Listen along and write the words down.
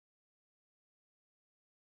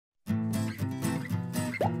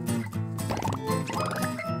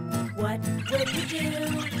do?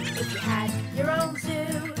 If you had your own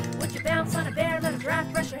zoo, would you bounce on a bear, let a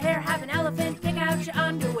giraffe brush your hair, have an elephant pick out your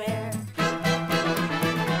underwear?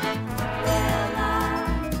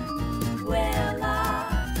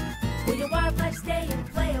 Willa, will your wildlife stay and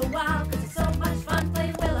play a while? 'Cause it's so much fun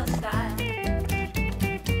playing Willa style.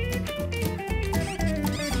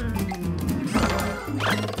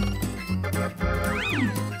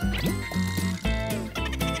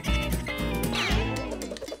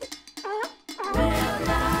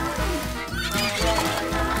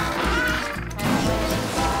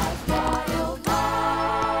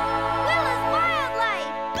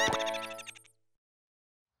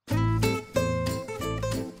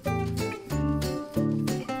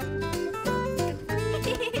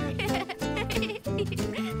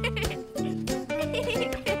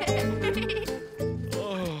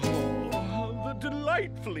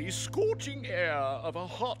 Scorching air of a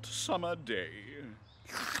hot summer day.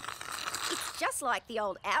 It's just like the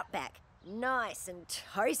old Outback. Nice and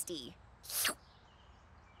toasty.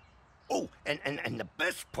 Oh, and the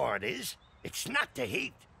best part is, it's not the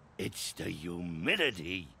heat, it's the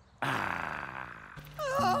humidity. Ah.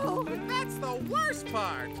 Oh, that's the worst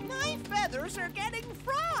part. My feathers are getting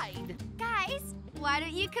fried. Guys, why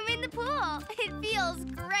don't you come in the pool? It feels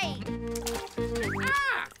great.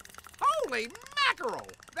 Ah! Holy mackerel!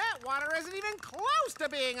 That water isn't even close to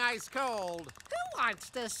being ice cold. Who wants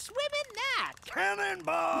to swim in that?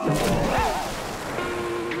 Cannonball!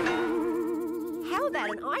 How about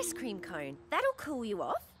an ice cream cone? That'll cool you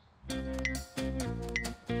off.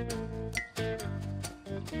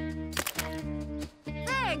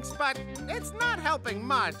 Thanks, but it's not helping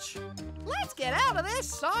much. Let's get out of this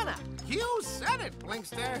sauna. You said it,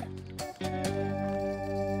 Blinkster.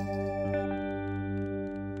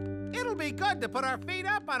 It'll be good to put our feet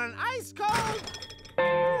up on an ice cold...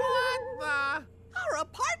 What the? Our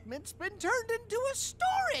apartment's been turned into a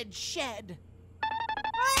storage shed.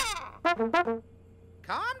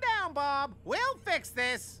 Calm down, Bob. We'll fix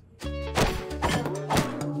this.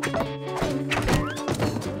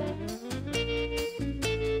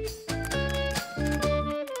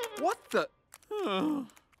 What the?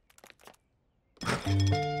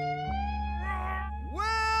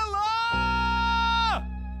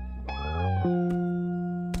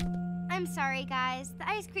 I'm sorry, guys. The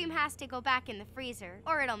ice cream has to go back in the freezer,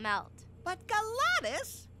 or it'll melt. But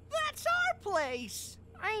Gladys, that's our place.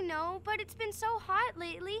 I know, but it's been so hot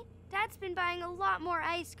lately. Dad's been buying a lot more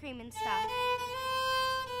ice cream and stuff.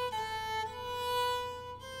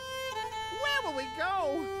 Where will we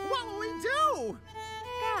go? What will we do?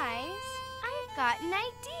 Guys, I've got an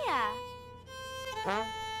idea.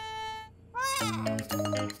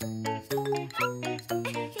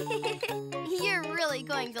 You're really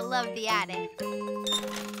going to love the attic.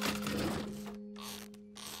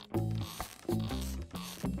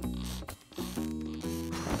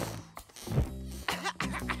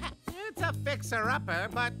 It's a fixer-upper,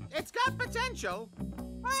 but it's got potential.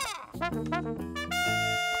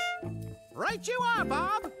 Right you are,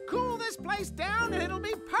 Bob. Cool this place down and it'll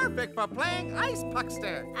be perfect for playing Ice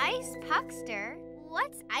Puckster. Ice Puckster?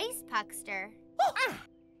 What's Ice Puckster? Oh,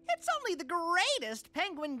 it's only the greatest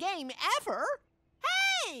penguin game ever.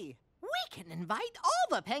 Hey, we can invite all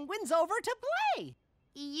the penguins over to play.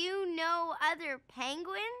 You know other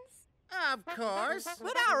penguins? Of course.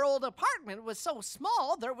 But our old apartment was so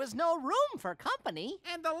small, there was no room for company.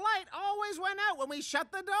 And the light always went out when we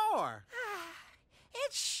shut the door.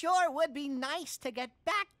 It sure would be nice to get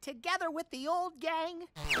back together with the old gang.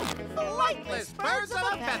 Flightless birds of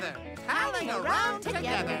a feather, palling around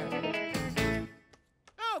together.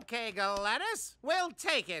 Okay, Gladys, we'll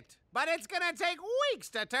take it. But it's gonna take weeks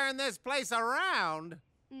to turn this place around.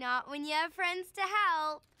 Not when you have friends to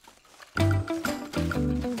help.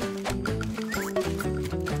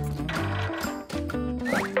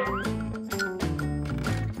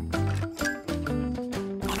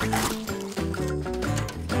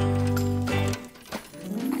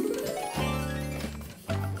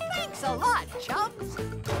 Thanks a lot, chums.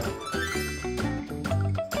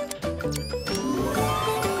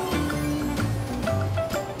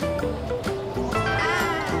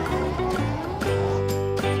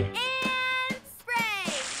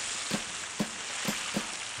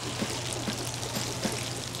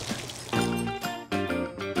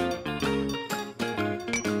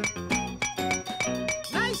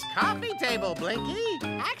 Table, Blinky.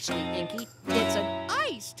 Actually, Inky, it's an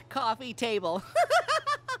iced coffee table.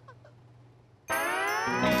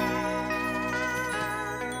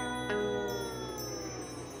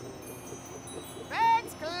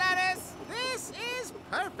 Thanks, Gladys. This is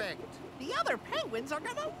perfect. The other other penguins are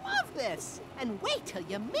gonna love this. And wait till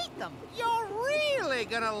you meet them. You're really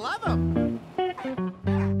gonna love them.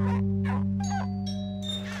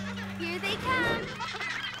 Here they come.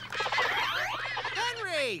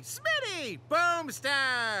 Henry, Smitty,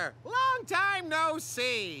 Boomster. Long time no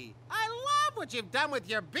see. I love what you've done with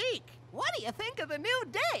your beak. What do you think of the new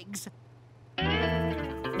digs? And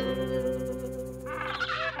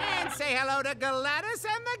say hello to Gladys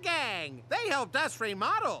and the gang. They helped us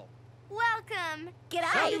remodel. Welcome.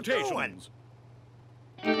 G'day. Salutations.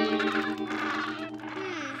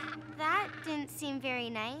 That didn't seem very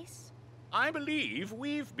nice. I believe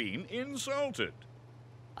we've been insulted.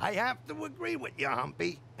 I have to agree with you,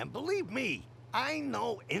 Humpy. And believe me, I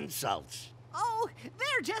know insults. Oh,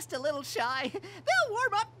 they're just a little shy. They'll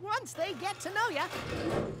warm up once they get to know ya.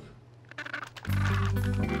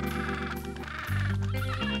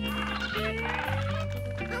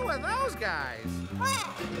 Who are those guys?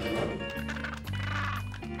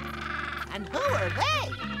 And who are they?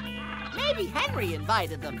 Maybe Henry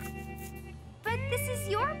invited them. But this is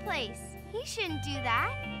your place. He shouldn't do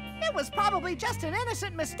that. It was probably just an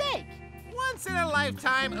innocent mistake. Once in a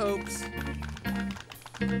lifetime oops.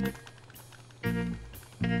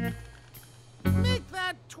 Make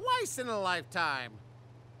that twice in a lifetime.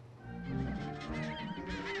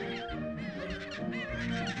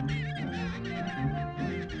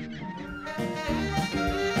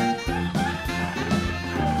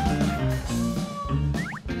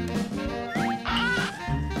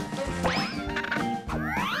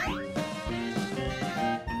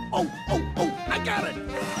 Oh, I got it.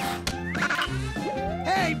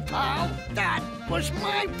 Hey, pal, that was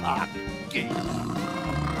my puck.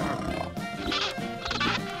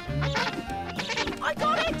 I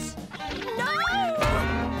got it! No!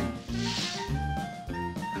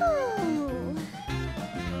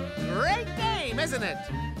 Great game, isn't it?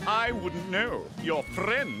 I wouldn't know. Your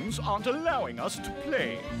friends aren't allowing us to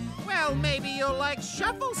play. Well, maybe you'll like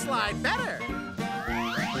Shuffle Slide better.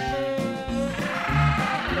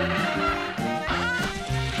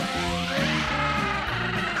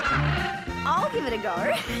 I'll give it a go.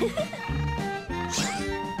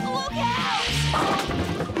 Look out!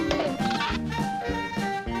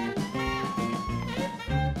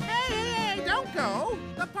 Hey, don't go.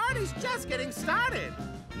 The party's just getting started.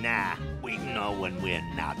 Nah, we know when we're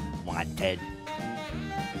not wanted.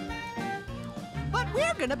 But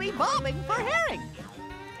we're gonna be bombing for herring.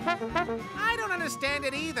 I don't understand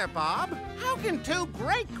it either, Bob. How can two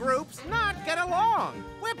great groups not get along?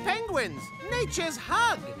 We're penguins, nature's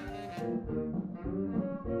hug.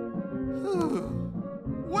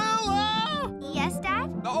 Willa! Yes, Dad?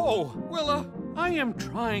 Oh, Willa, I am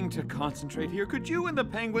trying to concentrate here. Could you and the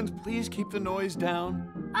penguins please keep the noise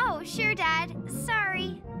down? Oh, sure, Dad.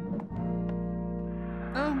 Sorry.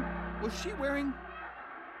 Was she wearing...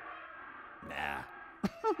 Nah.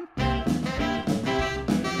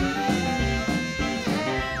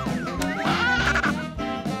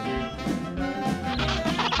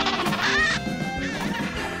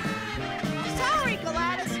 Sorry,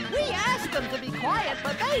 Gladys. We asked them to be quiet,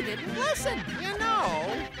 but they didn't listen. You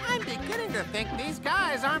know, I'm beginning to think these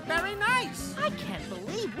guys aren't very nice. I can't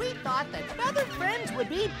believe we thought that feathered friends would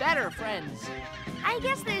be better friends. I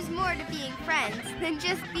guess there's more to being friends than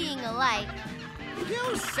just being alike.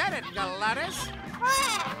 You said it, Gladys.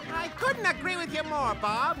 I couldn't agree with you more,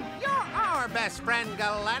 Bob. You're our best friend,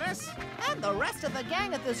 Gladys. And the rest of the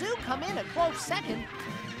gang at the zoo come in a close second.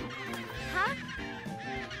 Huh?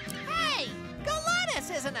 Hey,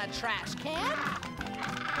 Gladys isn't a trash can.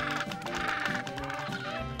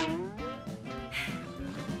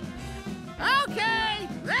 Okay,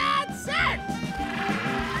 that's it!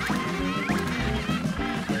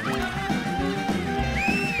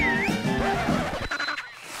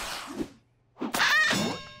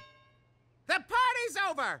 The party's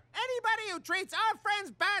over! Anybody who treats our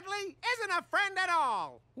friends badly isn't a friend at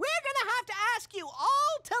all! We're gonna have to ask you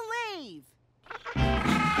all to leave.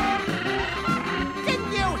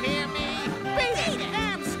 Didn't you hear me? Beat it,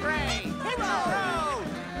 hamstring! Hit the road!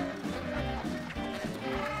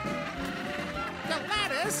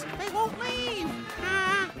 Gladys, they won't leave!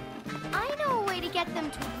 I know a way to get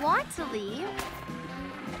them to want to leave.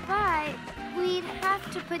 But we'd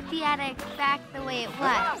have to put the attic back the way it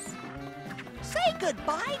was. Say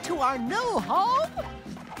goodbye to our new home.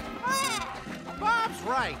 Bob's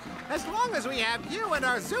right. As long as we have you and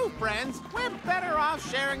our zoo friends, we're better off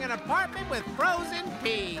sharing an apartment with frozen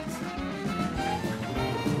peas.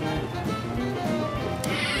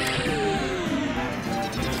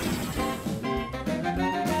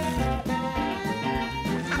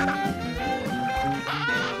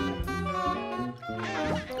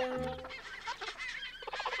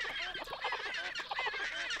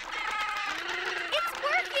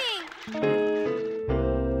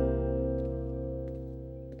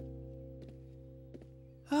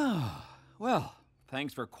 Well,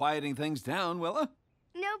 thanks for quieting things down, Willa.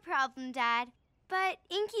 No problem, Dad. But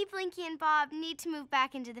Inky, Blinky, and Bob need to move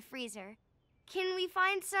back into the freezer. Can we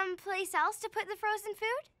find some place else to put the frozen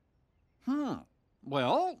food?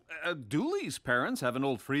 Well, Dooley's parents have an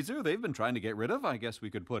old freezer they've been trying to get rid of. I guess we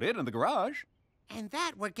could put it in the garage. And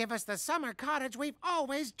that would give us the summer cottage we've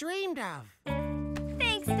always dreamed of.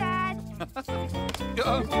 Thanks, Dad.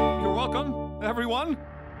 You're welcome, everyone.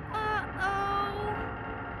 Uh-oh.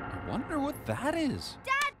 I wonder what that is.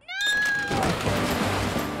 Dad, no!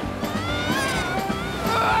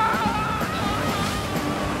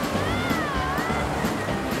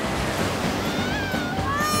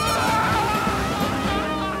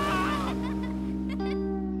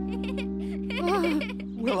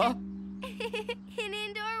 Willa? An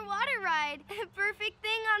indoor water ride. A perfect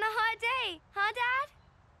thing on a hot day. Huh, Dad?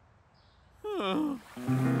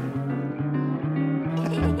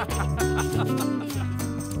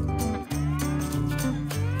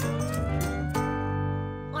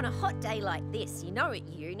 On a hot day like this, you know what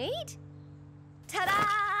you need?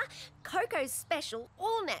 Ta-da! Coco's special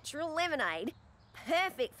all-natural lemonade.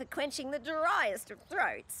 Perfect for quenching the driest of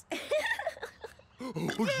throats. Oh,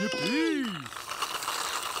 yippee!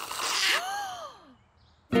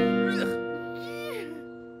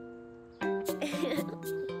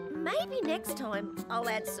 Maybe next time I'll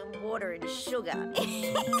add some water and sugar.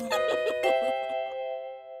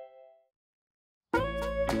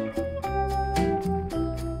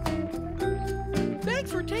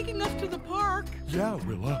 Thanks for taking us to the park. Yeah,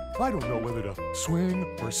 Willa. I don't know whether to swing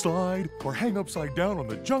or slide or hang upside down on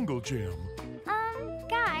the jungle gym.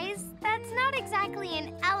 Guys, that's not exactly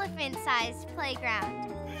an elephant-sized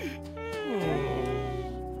playground.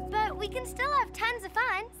 But we can still have tons of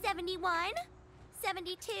fun. 71,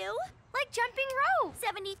 72, Like jumping rope.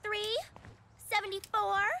 73,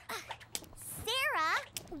 74. Sarah,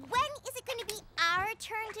 when is it going to be our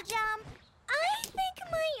turn to jump? I think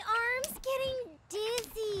my arm's getting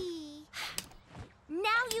dizzy.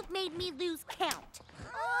 Now you've made me lose count.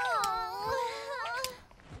 Oh.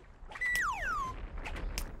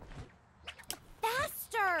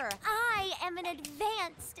 Faster! I am an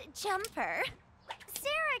advanced jumper.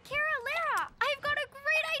 Sara, Kara, Lara, I've got a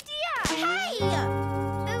great idea. Hey!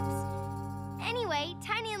 Oops. Anyway,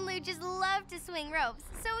 Tiny and Lou just love to swing ropes,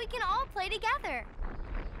 so we can all play together.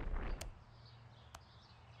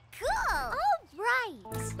 Cool! All right.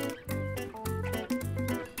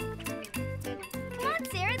 Come on,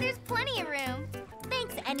 Sara, there's plenty of room.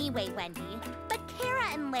 Thanks anyway, Wendy. But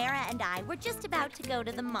Kara and Lara and I were just about to go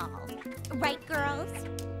to the mall. Right, girls?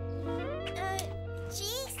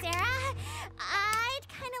 Gee, Sarah, I'd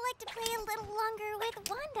kind of like to play a little longer with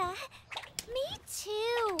Wanda. Me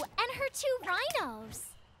too, and her 2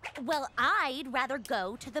 rhinos. Well, I'd rather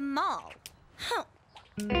go to the mall. Huh.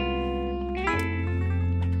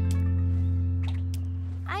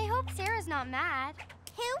 I hope Sarah's not mad.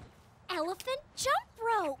 Who? Elephant jump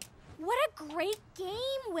rope. What a great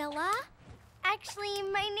game, Willa. Actually,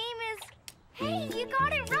 my name is... Hey, you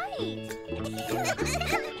got it right.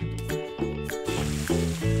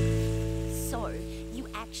 So, you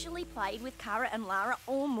actually played with Kara and Lara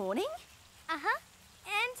all morning? Uh-huh.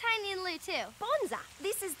 And Tiny and Lou, too. Bonza,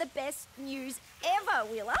 this is the best news ever,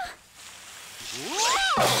 Willa.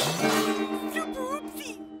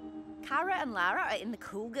 Kara and Lara are in the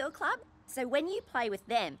Cool Girl Club, so when you play with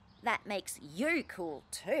them, that makes you cool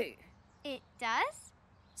too. It does?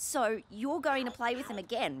 So you're going to play with them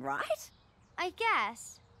again, right? I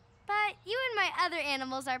guess. But you and my other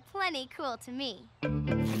animals are plenty cool to me.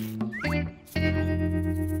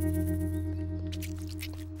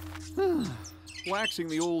 Waxing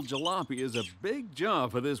the old jalopy is a big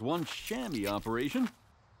job for this one chamois operation.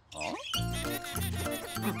 Huh?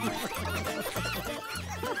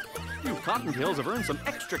 You cottontails have earned some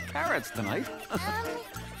extra carrots tonight.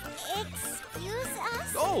 Excuse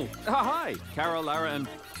us? Oh, hi, Kara, Lara, and...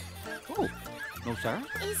 Oh, no Sara?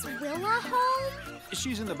 Is Willa home?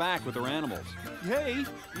 She's in the back with her animals. Hey,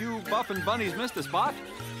 you buffin' bunnies missed a spot.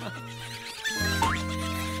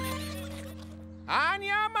 On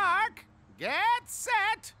your mark, get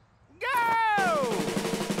set, go!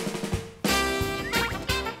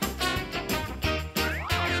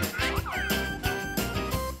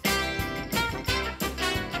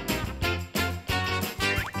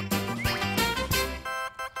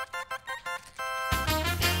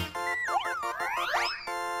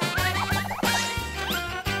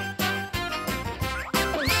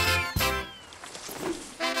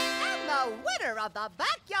 Of the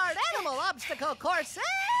backyard animal obstacle course,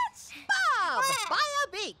 it's Bob by a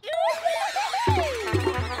beak.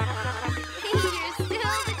 You're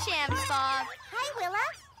still the champ, Bob. Hi, Willa.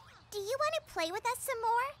 Do you you want to play with us some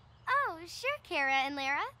more? Oh, sure, Kara and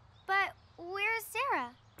Lara. But where's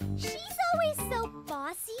Sara? She's always so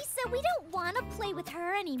bossy, so we don't want to play with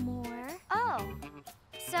her anymore. Oh.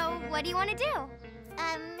 So what do you want to do?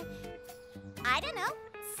 I don't know.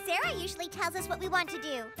 Sara usually tells us what we want to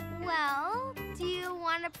do. Well, do you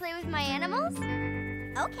want to play with my animals?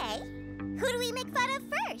 Okay. Who do we make fun of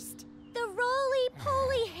first? The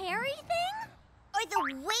roly-poly hairy thing? Or the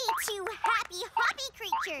way too happy hoppy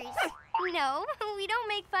creatures? No, we don't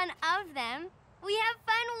make fun of them. We have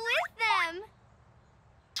fun with them.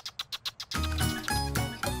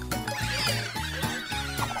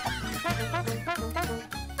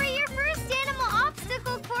 For your first animal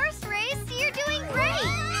obstacle course race, you're doing great.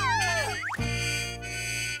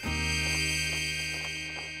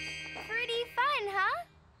 Pretty fun, huh?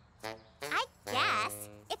 I guess.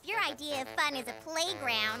 If your idea of fun is a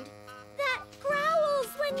playground. That growls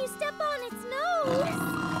when you step on its nose.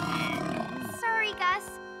 Sorry, Gus.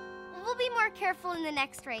 We'll be more careful in the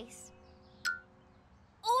next race.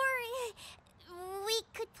 Or we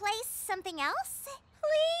could play something else,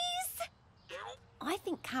 please? I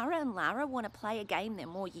think Kara and Lara want to play a game they're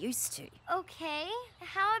more used to. Okay,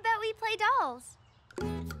 how about we play dolls?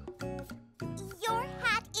 Your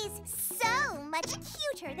hat is so much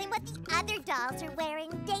cuter than what the other dolls are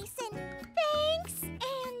wearing, Dason. Thanks,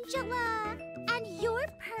 Angela. And your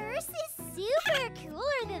purse is super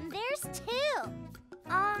cooler than theirs, too.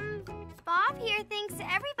 Bob here thinks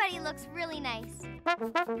everybody looks really nice.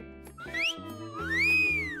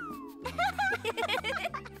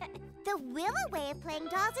 The Willa way of playing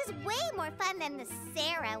dolls is way more fun than the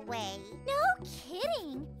Sara way. No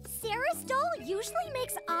kidding. Sarah's doll usually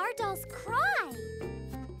makes our dolls cry.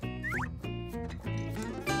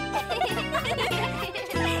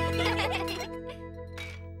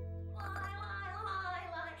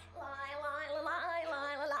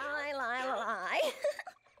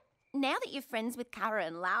 Now that you're friends with Kara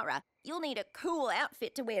and Lara, you'll need a cool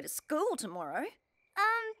outfit to wear to school tomorrow.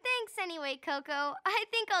 Thanks anyway, Coco. I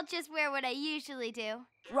think I'll just wear what I usually do.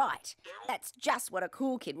 Right. That's just what a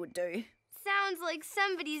cool kid would do. Sounds like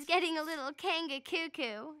somebody's getting a little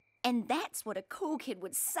kanga-cuckoo. And that's what a cool kid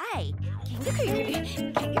would say.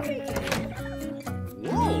 Kanga-cuckoo, kanga-cuckoo.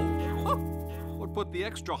 Whoa! Huh. What put the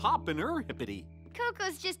extra hop in her hippity?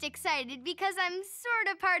 Coco's just excited because I'm sort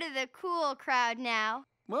of part of the cool crowd now.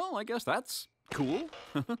 Well, I guess that's cool.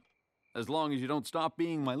 As long as you don't stop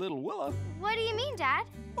being my little Willa. What do you mean, Dad?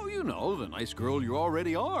 Oh, you know, the nice girl you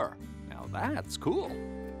already are. Now that's cool.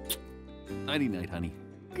 Nighty-night, honey.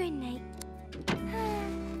 Good night.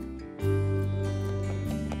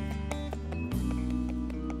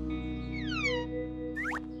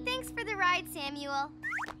 Thanks for the ride, Samuel.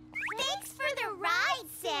 Thanks for the ride,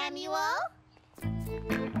 Samuel.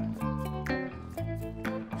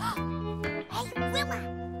 Hey, Willa,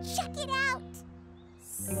 check it out.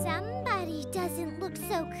 Somebody doesn't look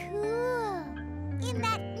so cool in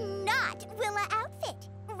that not Willa outfit.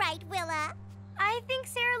 Right, Willa? I think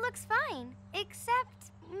Sara looks fine,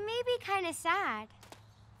 except maybe kind of sad.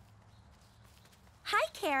 Hi,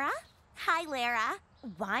 Kara. Hi, Lara.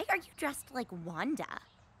 Why are you dressed like Wanda?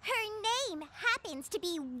 Her name happens to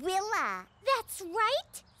be Willa. That's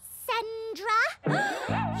right, Sandra.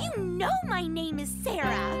 You know my name is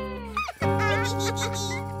Sara.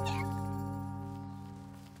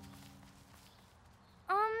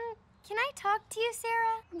 Can I talk to you,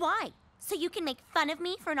 Sara? Why? So you can make fun of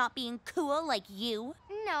me for not being cool like you?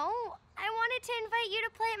 No, I wanted to invite you to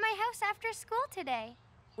play at my house after school today.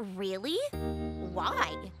 Really?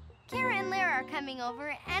 Why? Kara and Lara are coming over,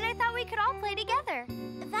 and I thought we could all play together.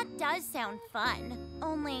 That does sound fun.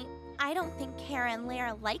 Only, I don't think Kara and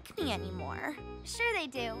Lara like me anymore. Sure they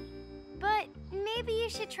do. But maybe you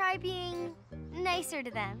should try being nicer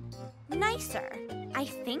to them. Nicer? I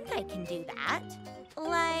think I can do that.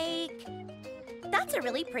 Like, that's a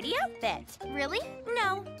really pretty outfit. Really?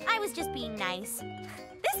 No, I was just being nice.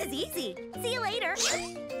 This is easy. See you later.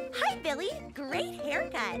 Hi, Billy. Great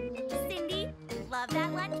haircut. Cindy, love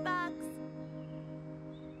that lunchbox.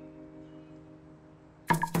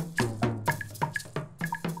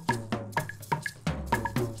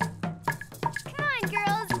 Come on,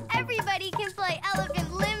 girls. Everybody can play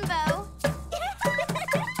Elephant Limbo.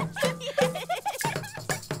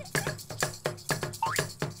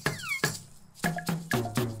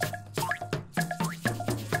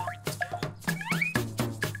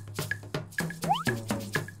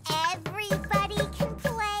 Everybody can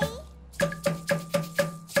play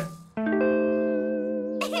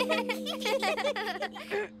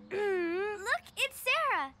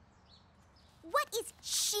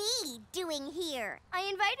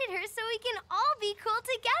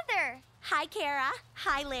Hi, Kara.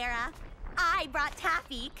 Hi, Lara. I brought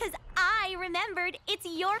taffy because I remembered it's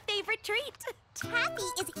your favorite treat. Taffy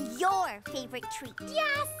is your favorite treat.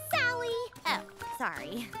 Yes, Sally. Oh,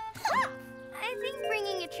 sorry. I think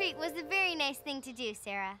bringing a treat was a very nice thing to do,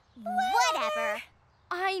 Sarah. Whatever.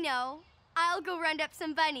 I know. I'll go round up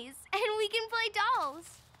some bunnies, and we can play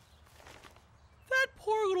dolls. That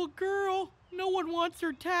poor little girl. No one wants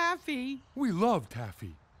her taffy. We love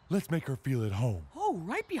Taffy. Let's make her feel at home. Oh,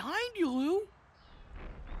 right behind you, Lou.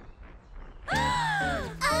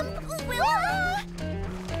 Willa?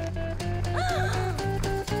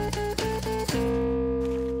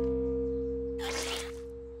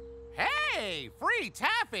 Hey, free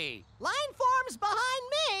taffy! Line forms behind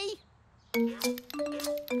me.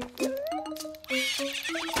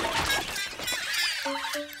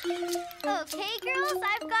 Okay, girls,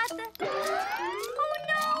 I've got the... Oh,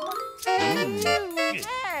 no!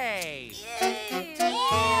 Hey!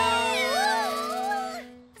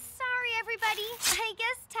 Sorry, everybody. I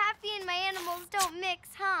guess taffy and my animals don't mix,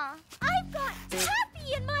 huh? I've got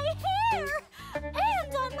taffy in my hair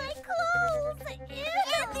and on my clothes.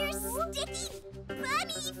 And there's sticky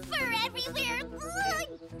bunny fur everywhere. Ugh.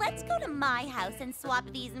 Let's go to my house and swap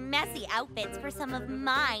these messy outfits for some of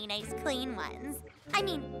my nice clean ones. I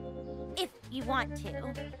mean, if you want to.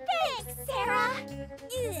 Thanks, Sarah.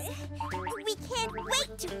 Ugh. We can't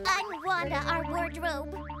wait to unwanda our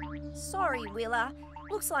wardrobe. Sorry, Willa.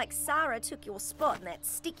 Looks like Sara took your spot in that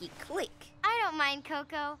sticky clique. I don't mind,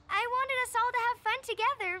 Coco. I wanted us all to have fun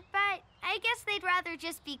together, but I guess they'd rather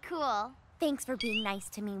just be cool. Thanks for being nice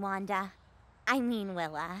to me, Wanda. I mean,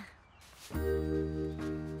 Willa.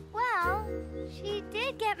 Well, she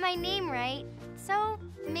did get my name right, so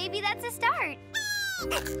maybe that's a start.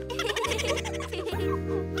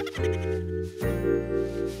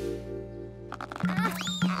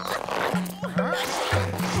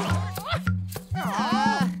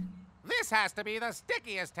 This has to be the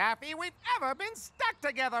stickiest taffy we've ever been stuck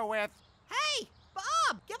together with. Hey,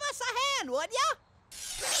 Bob, give us a hand, would ya?